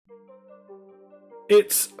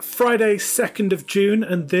It's Friday, 2nd of June,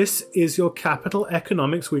 and this is your Capital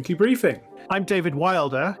Economics Weekly Briefing. I'm David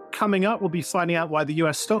Wilder. Coming up, we'll be finding out why the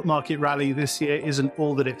US stock market rally this year isn't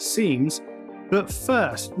all that it seems. But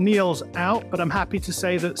first, Neil's out, but I'm happy to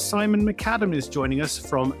say that Simon McAdam is joining us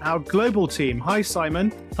from our global team. Hi,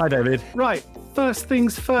 Simon. Hi, David. Right, first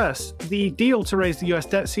things first. The deal to raise the US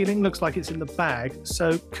debt ceiling looks like it's in the bag.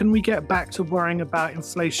 So can we get back to worrying about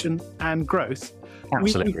inflation and growth?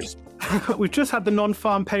 Absolutely. We've just had the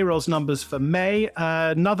non-farm payrolls numbers for May.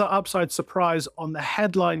 Another upside surprise on the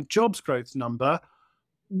headline jobs growth number.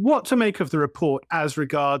 What to make of the report as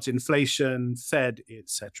regards inflation, Fed,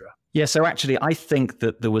 etc.? Yeah, so actually, I think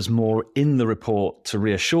that there was more in the report to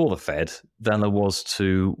reassure the Fed than there was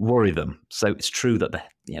to worry them. So it's true that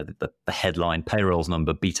the headline payrolls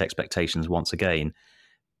number beat expectations once again.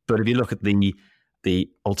 But if you look at the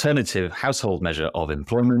alternative household measure of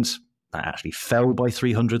employment, that actually fell by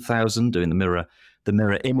 300,000, doing the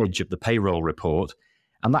mirror image of the payroll report.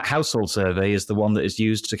 And that household survey is the one that is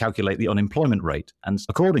used to calculate the unemployment rate. And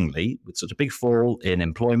accordingly, with such a big fall in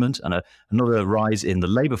employment and another rise in the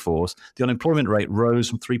labour force, the unemployment rate rose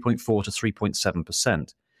from 3.4 to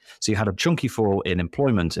 3.7%. So you had a chunky fall in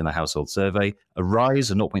employment in the household survey, a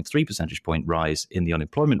 0.3 percentage point rise in the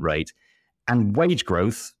unemployment rate, and wage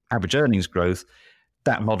growth, average earnings growth,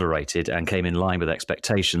 that moderated and came in line with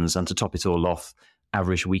expectations. And to top it all off,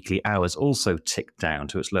 average weekly hours also ticked down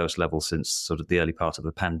to its lowest level since sort of the early part of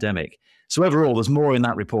the pandemic. So overall, there's more in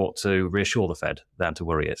that report to reassure the Fed than to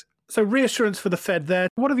worry it. So reassurance for the Fed there.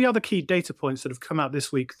 What are the other key data points that have come out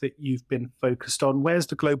this week that you've been focused on? Where's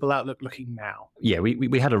the global outlook looking now? Yeah,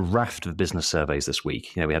 we had a raft of business surveys this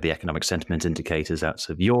week. We had the economic sentiment indicators out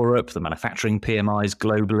of Europe, the manufacturing PMIs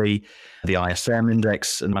globally, the ISM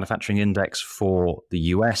index and manufacturing index for the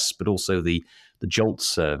US, but also the JOLTS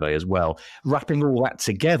survey as well. Wrapping all that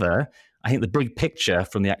together, I think the big picture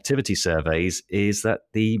from the activity surveys is that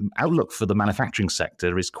the outlook for the manufacturing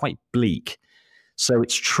sector is quite bleak. So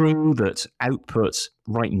it's true that output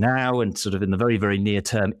right now and sort of in the very, very near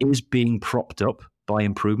term is being propped up by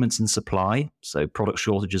improvements in supply. So product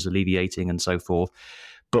shortages alleviating and so forth.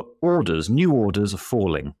 But new orders are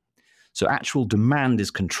falling. So actual demand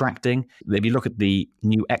is contracting. If you look at the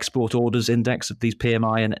new export orders index of these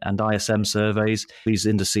PMI and ISM surveys, these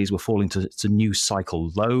indices were falling to new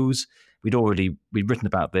cycle lows. We'd written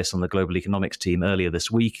about this on the Global Economics team earlier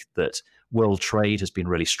this week, that world trade has been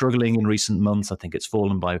really struggling in recent months. I think it's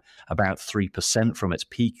fallen by about 3% from its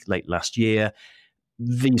peak late last year.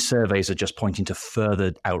 These surveys are just pointing to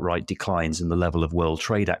further outright declines in the level of world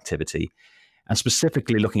trade activity. And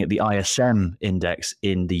specifically looking at the ISM index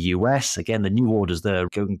in the US, again, the new orders there are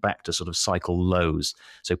going back to sort of cycle lows.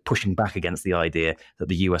 So pushing back against the idea that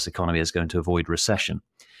the US economy is going to avoid recession.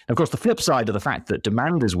 Now, of course, the flip side of the fact that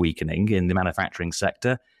demand is weakening in the manufacturing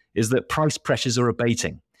sector is that price pressures are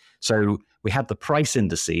abating. So we had the price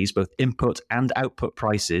indices, both input and output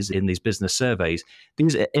prices in these business surveys.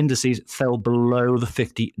 These indices fell below the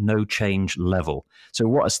 50 no change level. So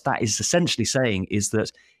what that is essentially saying is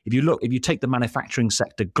that if you take the manufacturing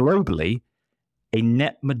sector globally, a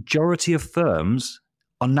net majority of firms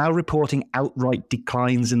are now reporting outright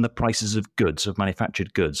declines in the prices of goods, of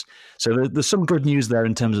manufactured goods. So there's some good news there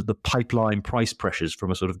in terms of the pipeline price pressures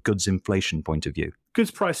from a sort of goods inflation point of view.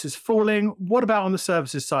 Goods prices falling. What about on the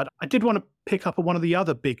services side? I did want to pick up on one of the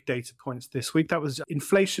other big data points this week. That was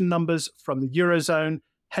inflation numbers from the Eurozone,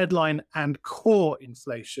 headline and core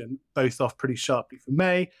inflation, both off pretty sharply for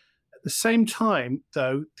May. At the same time,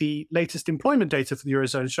 though, the latest employment data for the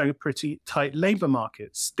Eurozone is showing a pretty tight labour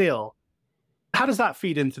market still. How does that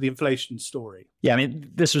feed into the inflation story? Yeah, I mean,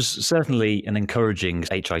 this was certainly an encouraging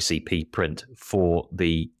HICP print for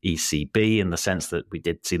the ECB in the sense that we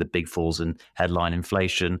did see the big falls in headline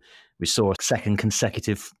inflation. We saw a second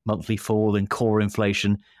consecutive monthly fall in core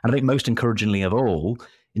inflation. And I think most encouragingly of all,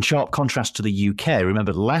 in sharp contrast to the UK,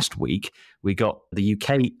 remember last week, we got the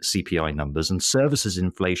UK CPI numbers and services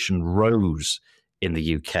inflation rose in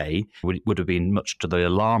the UK. Would have been much to the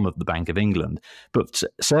alarm of the Bank of England. But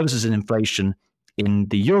services and inflation in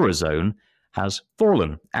the Eurozone has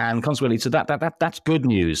fallen. And consequently, so that's good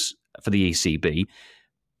news for the ECB.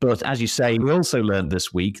 But as you say, we also learned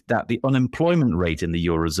this week that the unemployment rate in the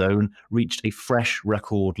Eurozone reached a fresh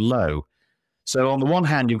record low. So on the one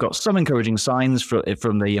hand, you've got some encouraging signs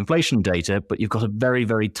from the inflation data, but you've got a very,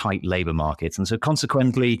 very tight labour market. And so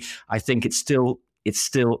consequently, I think it's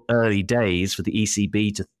still early days for the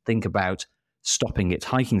ECB to think about stopping its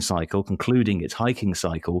hiking cycle, concluding its hiking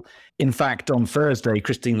cycle. In fact, on Thursday,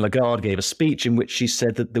 Christine Lagarde gave a speech in which she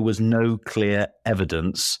said that there was no clear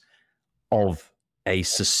evidence of a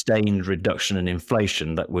sustained reduction in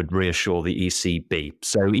inflation that would reassure the ECB.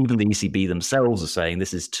 So even the ECB themselves are saying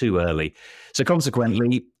this is too early. So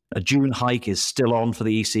consequently, a June hike is still on for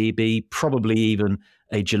the ECB, probably even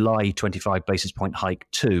a July 25 basis point hike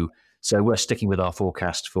too. So we're sticking with our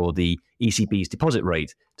forecast for the ECB's deposit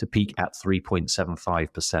rate to peak at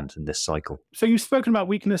 3.75% in this cycle. So you've spoken about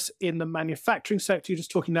weakness in the manufacturing sector. You're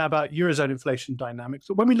just talking now about Eurozone inflation dynamics.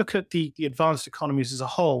 But when we look at the advanced economies as a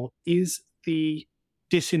whole, is the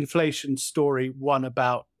disinflation story one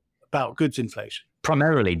about goods inflation?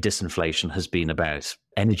 Primarily, disinflation has been about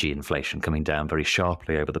energy inflation coming down very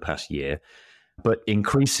sharply over the past year. But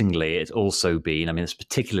increasingly, it's also been, it's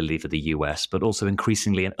particularly for the US, but also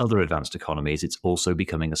increasingly in other advanced economies, it's also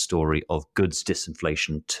becoming a story of goods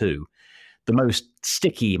disinflation too. The most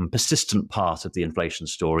sticky and persistent part of the inflation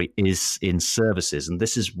story is in services. And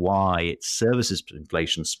this is why it's services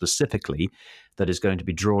inflation specifically that is going to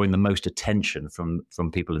be drawing the most attention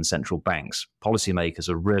from people in central banks. Policymakers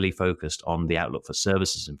are really focused on the outlook for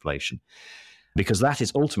services inflation, because that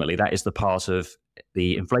is the part of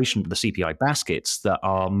the inflation, the CPI baskets that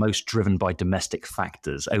are most driven by domestic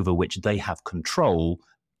factors over which they have control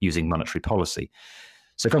using monetary policy.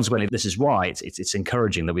 So consequently, this is why it's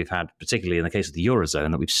encouraging that we've had, particularly in the case of the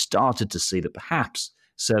Eurozone, that we've started to see that perhaps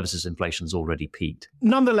services inflation has already peaked.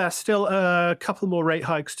 Nonetheless, still a couple more rate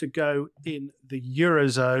hikes to go in the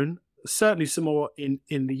Eurozone. Certainly some more in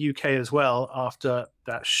the UK as well after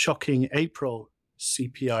that shocking April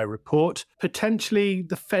CPI report. Potentially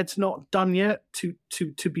the Fed's not done yet,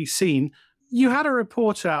 to be seen. You had a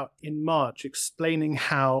report out in March explaining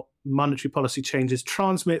how monetary policy changes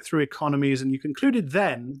transmit through economies, and you concluded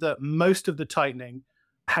then that most of the tightening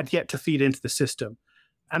had yet to feed into the system.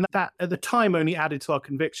 And that at the time only added to our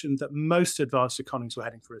conviction that most advanced economies were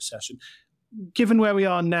heading for recession. Given where we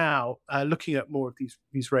are now, looking at more of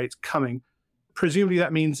these rates coming, presumably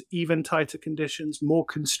that means even tighter conditions, more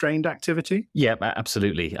constrained activity? Yeah,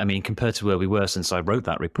 absolutely. Compared to where we were since I wrote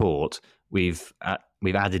that report, we've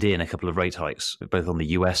added in a couple of rate hikes, both on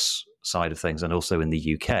the US side of things and also in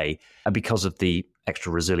the UK, and because of the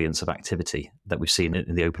extra resilience of activity that we've seen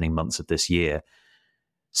in the opening months of this year.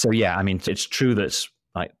 So yeah, it's true that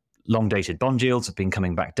long-dated bond yields have been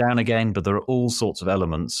coming back down again, but there are all sorts of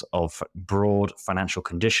elements of broad financial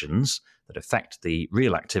conditions that affect the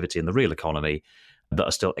real activity in the real economy that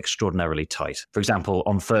are still extraordinarily tight. For example,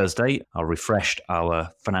 on Thursday, I refreshed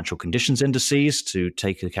our financial conditions indices to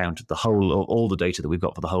take account of all the data that we've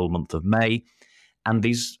got for the whole month of May. And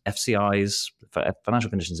these FCIs,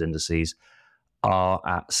 financial conditions indices,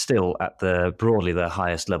 are still at broadly their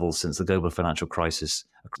highest levels since the global financial crisis,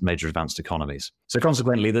 major advanced economies. So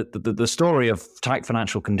consequently, the story of tight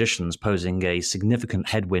financial conditions posing a significant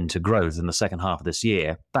headwind to growth in the second half of this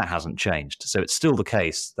year, that hasn't changed. So it's still the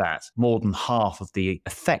case that more than half of the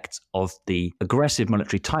effects of the aggressive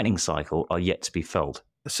monetary tightening cycle are yet to be felt.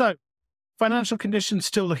 So financial conditions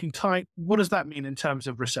still looking tight. What does that mean in terms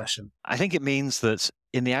of recession? I think it means that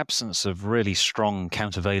in the absence of really strong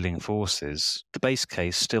countervailing forces, the base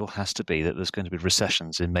case still has to be that there's going to be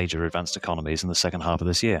recessions in major advanced economies in the second half of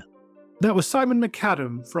this year. That was Simon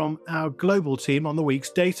McAdam from our global team on the week's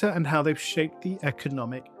data and how they've shaped the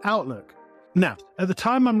economic outlook. Now, at the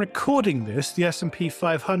time I'm recording this, the S&P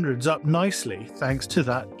 500's up nicely thanks to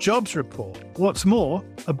that jobs report. What's more,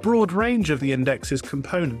 a broad range of the index's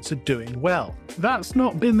components are doing well. That's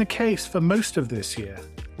not been the case for most of this year.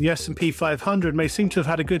 The S&P 500 may seem to have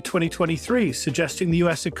had a good 2023, suggesting the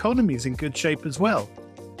US economy is in good shape as well.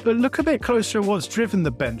 But look a bit closer at what's driven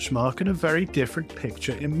the benchmark and a very different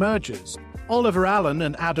picture emerges. Oliver Allen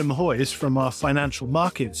and Adam Hoyes from our financial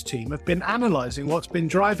markets team have been analysing what's been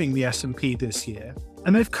driving the S&P this year,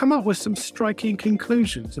 and they've come up with some striking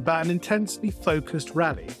conclusions about an intensely focused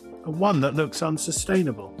rally, and one that looks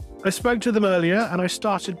unsustainable. I spoke to them earlier, and I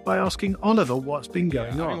started by asking Oliver what's been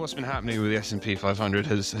going on. I think what's been happening with the S&P 500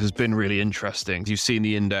 has been really interesting. You've seen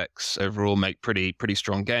the index overall make pretty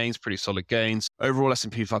strong gains, pretty solid gains. Overall,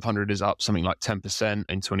 S&P 500 is up something like 10%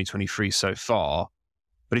 in 2023 so far.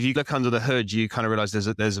 But if you look under the hood, you kind of realize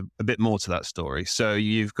there's a bit more to that story. So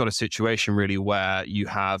you've got a situation really where you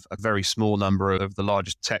have a very small number of the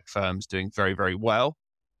largest tech firms doing very, very well.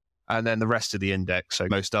 And then the rest of the index, so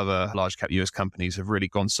most other large cap US companies have really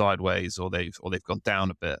gone sideways or they've gone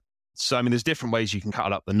down a bit. So, there's different ways you can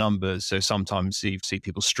cut up the numbers. So sometimes you see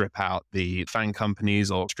people strip out the FANG companies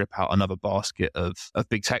or strip out another basket of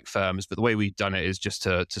big tech firms. But the way we've done it is just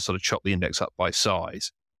to sort of chop the index up by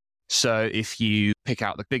size. So if you pick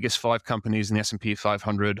out the biggest 5 companies in the S&P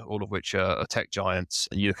 500, all of which are tech giants,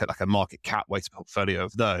 and you look at like a market cap weighted portfolio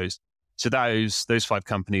of those, So those 5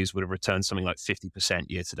 companies would have returned something like 50%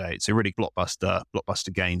 year to date. So really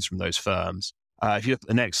blockbuster gains from those firms. If you look at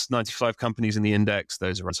the next 95 companies in the index,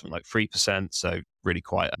 those are around something like 3%. So really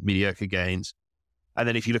quite mediocre gains. And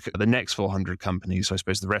then if you look at the next 400 companies, so I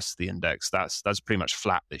suppose the rest of the index, that's pretty much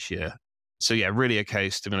flat this year. So yeah, really a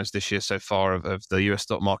case, to be honest, this year so far of the US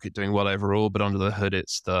stock market doing well overall, but under the hood,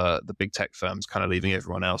 it's the big tech firms kind of leaving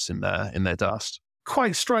everyone else in their dust.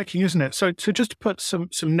 Quite striking, isn't it? So just to put some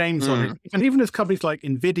names on it, and even as companies like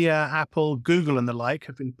Nvidia, Apple, Google, and the like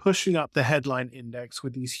have been pushing up the headline index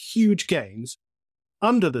with these huge gains,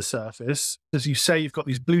 under the surface, as you say, you've got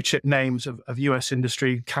these blue chip names of US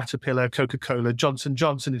industry, Caterpillar, Coca-Cola, Johnson &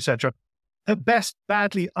 Johnson, etc. At best,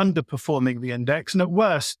 badly underperforming the index, and at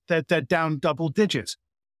worst, they're down double digits.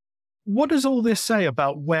 What does all this say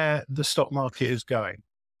about where the stock market is going?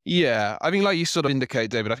 Yeah, I mean, like you sort of indicate,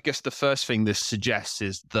 David, I guess the first thing this suggests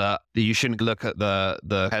is that you shouldn't look at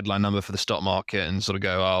the headline number for the stock market and sort of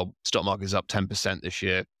go, oh, stock market is up 10% this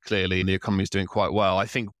year. Clearly, and the economy is doing quite well. I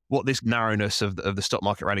think what this narrowness of the stock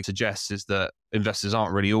market rally suggests is that investors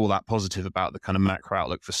aren't really all that positive about the kind of macro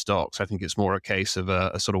outlook for stocks. I think it's more a case of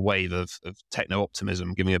a sort of wave of techno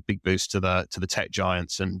optimism, giving a big boost to the tech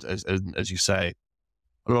giants, and as you say,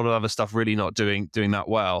 a lot of other stuff really not doing that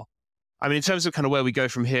well. I mean, in terms of kind of where we go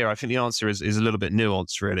from here, I think the answer is a little bit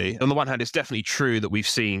nuanced, really. On the one hand, it's definitely true that we've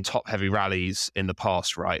seen top-heavy rallies in the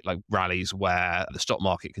past, right? Like rallies where the stock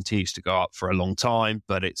market continues to go up for a long time,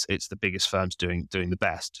 but it's the biggest firms doing the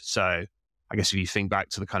best. So I guess if you think back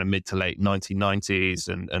to the kind of mid to late 1990s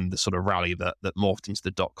and the sort of rally that morphed into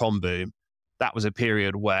the dot-com boom, that was a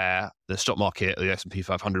period where the stock market, the S&P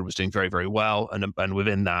 500, was doing very, very well. And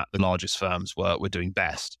within that, the largest firms were doing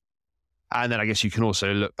best. And then I guess you can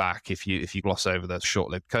also look back, if you gloss over the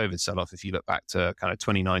short-lived COVID sell-off, if you look back to kind of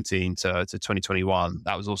 2019 to 2021,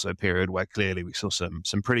 that was also a period where clearly we saw some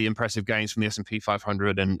pretty impressive gains from the S&P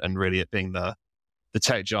 500 and really it being the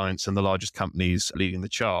tech giants and the largest companies leading the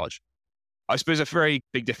charge. I suppose a very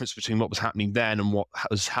big difference between what was happening then and what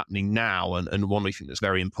was happening now, and one we think that's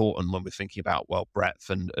very important when we're thinking about, well, breadth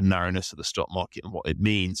and narrowness of the stock market and what it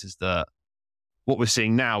means, is that what we're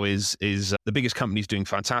seeing now is the biggest companies doing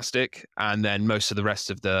fantastic, and then most of the rest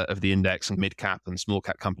of the index and mid cap and small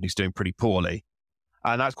cap companies doing pretty poorly.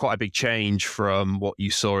 And that's quite a big change from what you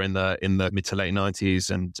saw in the mid to late 90s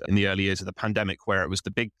and in the early years of the pandemic, where it was the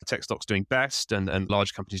big tech stocks doing best and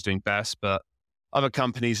large companies doing best, but other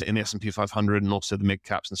companies in the S&P 500 and also the mid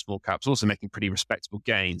caps and small caps also making pretty respectable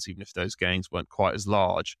gains, even if those gains weren't quite as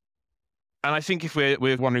large. And I think if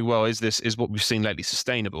we're wondering, well, is what we've seen lately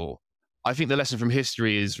sustainable? I think the lesson from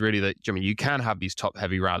history is really that, I mean, you can have these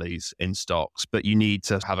top-heavy rallies in stocks, but you need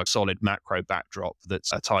to have a solid macro backdrop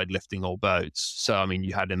that's a tide lifting all boats. So, I mean,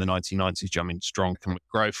 you had in the 1990s, strong economic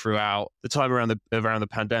growth throughout. The time around the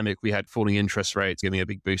pandemic, we had falling interest rates giving a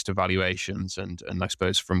big boost to valuations, and I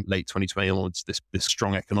suppose from late 2020 onwards, this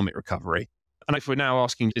strong economic recovery. And if we're now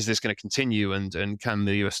asking, is this going to continue, and can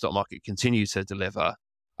the US stock market continue to deliver?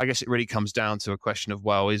 I guess it really comes down to a question of,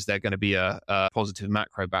 well, is there going to be a positive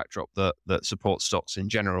macro backdrop that supports stocks in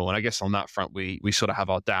general? And I guess on that front, we sort of have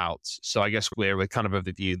our doubts. So I guess we're kind of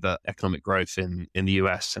the view that economic growth in the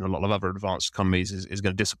US and a lot of other advanced economies is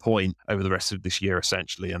going to disappoint over the rest of this year,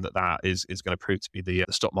 essentially, and that is going to prove to be the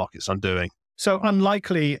stock market's undoing. So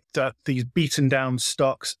unlikely that these beaten down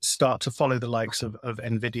stocks start to follow the likes of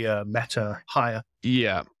Nvidia, Meta higher.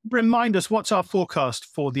 Yeah. Remind us, what's our forecast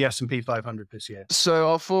for the S&P 500 this year?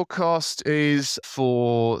 So our forecast is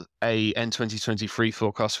for a end 2023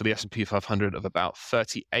 forecast for the S&P 500 of about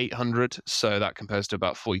 3,800. So that compares to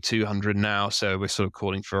about 4,200 now. So we're sort of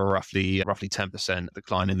calling for a roughly 10%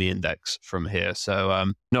 decline in the index from here. So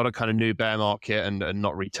not a kind of new bear market and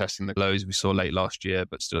not retesting the lows we saw late last year,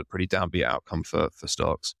 but still a pretty downbeat outcome for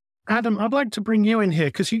stocks. Adam, I'd like to bring you in here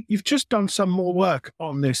because you've just done some more work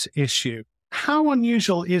on this issue. How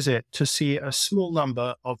unusual is it to see a small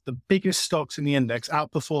number of the biggest stocks in the index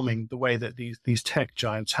outperforming the way that these tech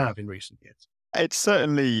giants have in recent years? It's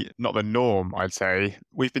certainly not the norm, I'd say.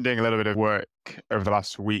 We've been doing a little bit of work over the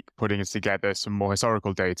last week, putting together some more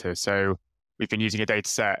historical data. So we've been using a data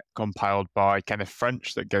set compiled by Kenneth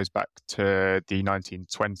French that goes back to the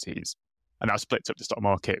 1920s. And that splits up the stock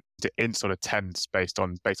market in sort of tenths based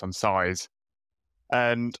on size.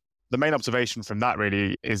 And the main observation from that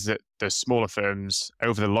really is that the smaller firms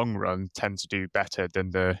over the long run tend to do better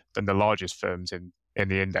than the largest firms in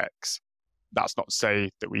the index. That's not to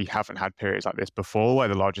say that we haven't had periods like this before where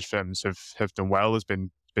the largest firms have done well. There's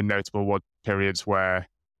been notable periods where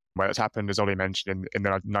it's happened, as Ollie mentioned, in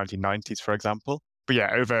the 1990s, for example. But yeah,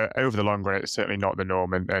 over the long run, it's certainly not the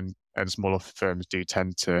norm, and smaller firms do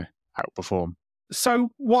tend to outperform. So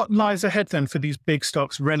what lies ahead then for these big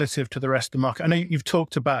stocks relative to the rest of the market? I know you've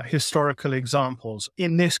talked about historical examples.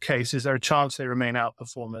 In this case, is there a chance they remain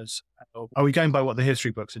outperformers? Are we going by what the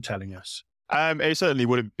history books are telling us? It certainly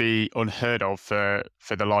wouldn't be unheard of for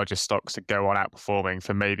the largest stocks to go on outperforming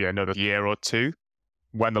for maybe another year or two,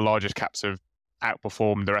 when the largest caps have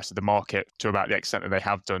outperformed the rest of the market to about the extent that they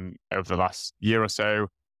have done over the last year or so.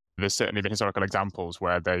 There's certainly been historical examples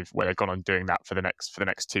where they've gone on doing that for the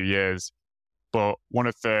next 2 years. But one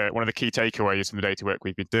of the key takeaways from the data work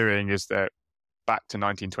we've been doing is that back to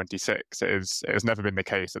 1926, it has never been the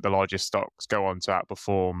case that the largest stocks go on to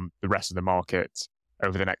outperform the rest of the market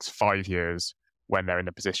over the next 5 years when they're in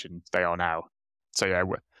the position they are now. So yeah,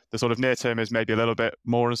 the sort of near term is maybe a little bit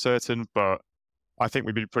more uncertain, but I think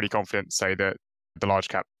we'd be pretty confident to say that the large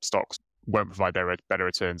cap stocks won't provide better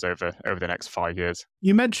returns over the next 5 years.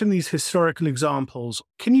 You mentioned these historical examples.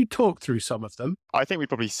 Can you talk through some of them? I think we'd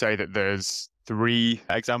probably say that there's 3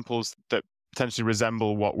 examples that potentially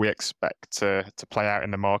resemble what we expect to play out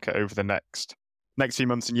in the market over the next few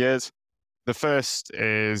months and years. The first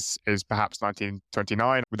is perhaps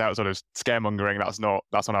 1929. Without sort of scaremongering, that's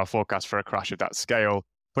not our forecast for a crash of that scale.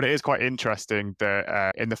 But it is quite interesting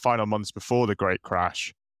that in the final months before the Great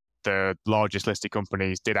Crash, the largest listed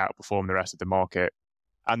companies did outperform the rest of the market,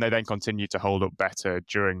 and they then continued to hold up better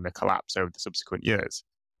during the collapse over the subsequent years.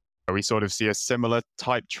 We sort of see a similar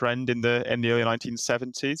type trend in the early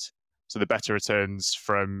 1970s. So the better returns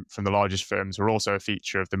from the largest firms were also a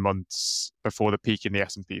feature of the months before the peak in the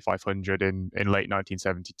S&P 500 in late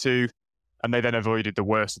 1972, and they then avoided the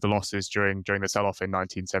worst of the losses during the sell-off in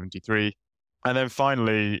 1973. And then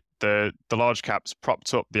finally, the large caps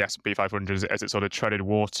propped up the S&P 500 as it sort of treaded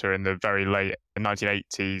water in the very late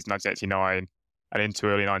 1980s, 1989, and into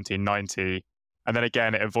early 1990. And then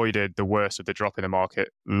again, it avoided the worst of the drop in the market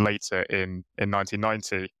later in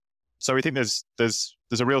 1990. So we think there's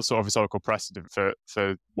a real sort of historical precedent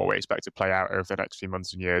for what we expect to play out over the next few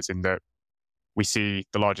months and years, in that we see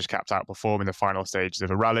the largest caps outperform in the final stages of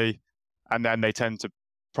a rally, and then they tend to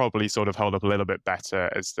probably sort of hold up a little bit better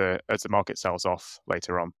as the market sells off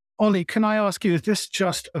later on. Ollie, can I ask you, is this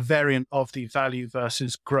just a variant of the value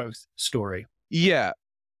versus growth story? Yeah.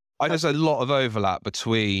 There's a lot of overlap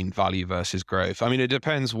between value versus growth. I mean, it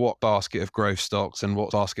depends what basket of growth stocks and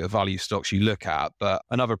what basket of value stocks you look at. But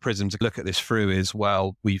another prism to look at this through is,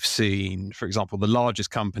 well, we've seen, for example, the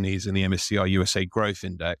largest companies in the MSCI USA Growth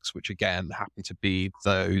Index, which again happen to be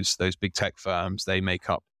those big tech firms. They make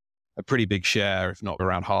up a pretty big share, if not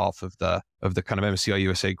around half of the kind of MSCI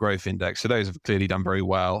USA Growth Index. So those have clearly done very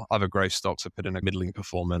well. Other growth stocks have put in a middling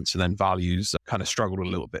performance, and then values kind of struggled a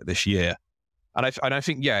little bit this year. And I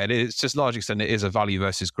think, yeah, it is, just large extent, it is a value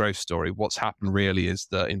versus growth story. What's happened really is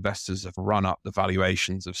that investors have run up the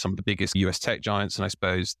valuations of some of the biggest US tech giants. And I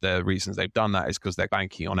suppose the reasons they've done that is because they're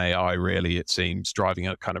banking on AI, really, it seems, driving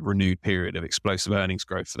a kind of renewed period of explosive earnings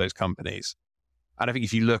growth for those companies. And I think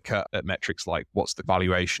if you look at metrics like what's the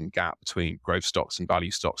valuation gap between growth stocks and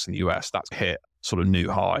value stocks in the US, that's hit sort of new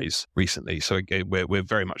highs recently. So again, we're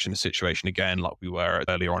very much in a situation again like we were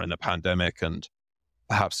earlier on in the pandemic, and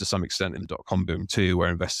perhaps to some extent in the dot-com boom too, where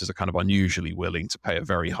investors are kind of unusually willing to pay a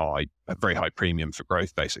very high premium for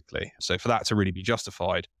growth, basically. So for that to really be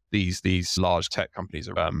justified, these large tech companies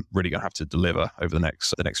are really going to have to deliver over the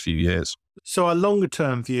next few years. So our longer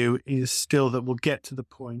term view is still that we'll get to the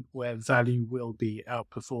point where value will be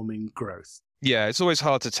outperforming growth. Yeah, it's always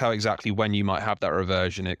hard to tell exactly when you might have that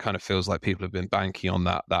reversion. It kind of feels like people have been banking on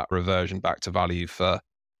that reversion back to value for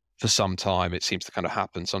some time. It seems to kind of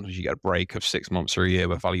happen. Sometimes you get a break of 6 months or a year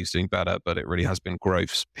where value's doing better, but it really has been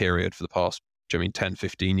growth's period for the past, 10,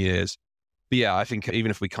 15 years. But yeah, I think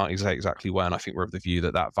even if we can't say exactly when, I think we're of the view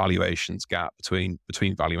that valuations gap between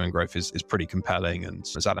value and growth is pretty compelling. And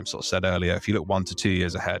as Adam sort of said earlier, if you look 1 to 2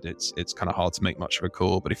 years ahead, it's kind of hard to make much of a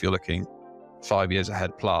call. But if you're looking 5 years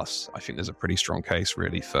ahead plus, I think there's a pretty strong case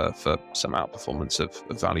really for some outperformance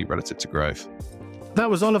of value relative to growth. That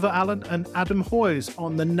was Oliver Allen and Adam Hoyes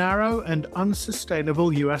on the narrow and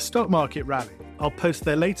unsustainable US stock market rally. I'll post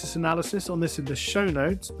their latest analysis on this in the show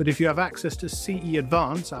notes, but if you have access to CE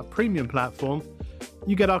Advance, our premium platform,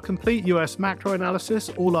 you get our complete US macro analysis,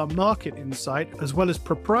 all our market insight, as well as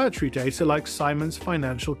proprietary data like Simon's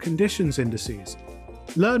financial conditions indices.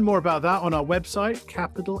 Learn more about that on our website,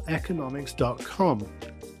 capitaleconomics.com.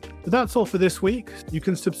 But that's all for this week. You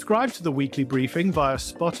can subscribe to the weekly briefing via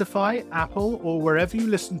Spotify, Apple, or wherever you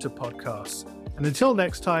listen to podcasts. And until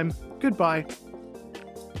next time, goodbye.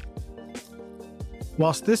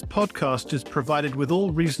 Whilst this podcast is provided with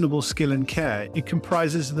all reasonable skill and care, it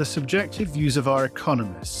comprises the subjective views of our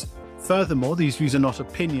economists. Furthermore, these views are not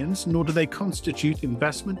opinions, nor do they constitute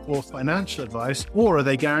investment or financial advice, or are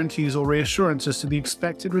they guarantees or reassurances to the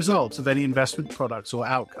expected results of any investment products or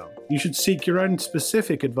outcome. You should seek your own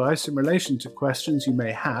specific advice in relation to questions you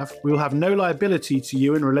may have. We will have no liability to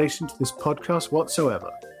you in relation to this podcast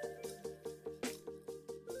whatsoever.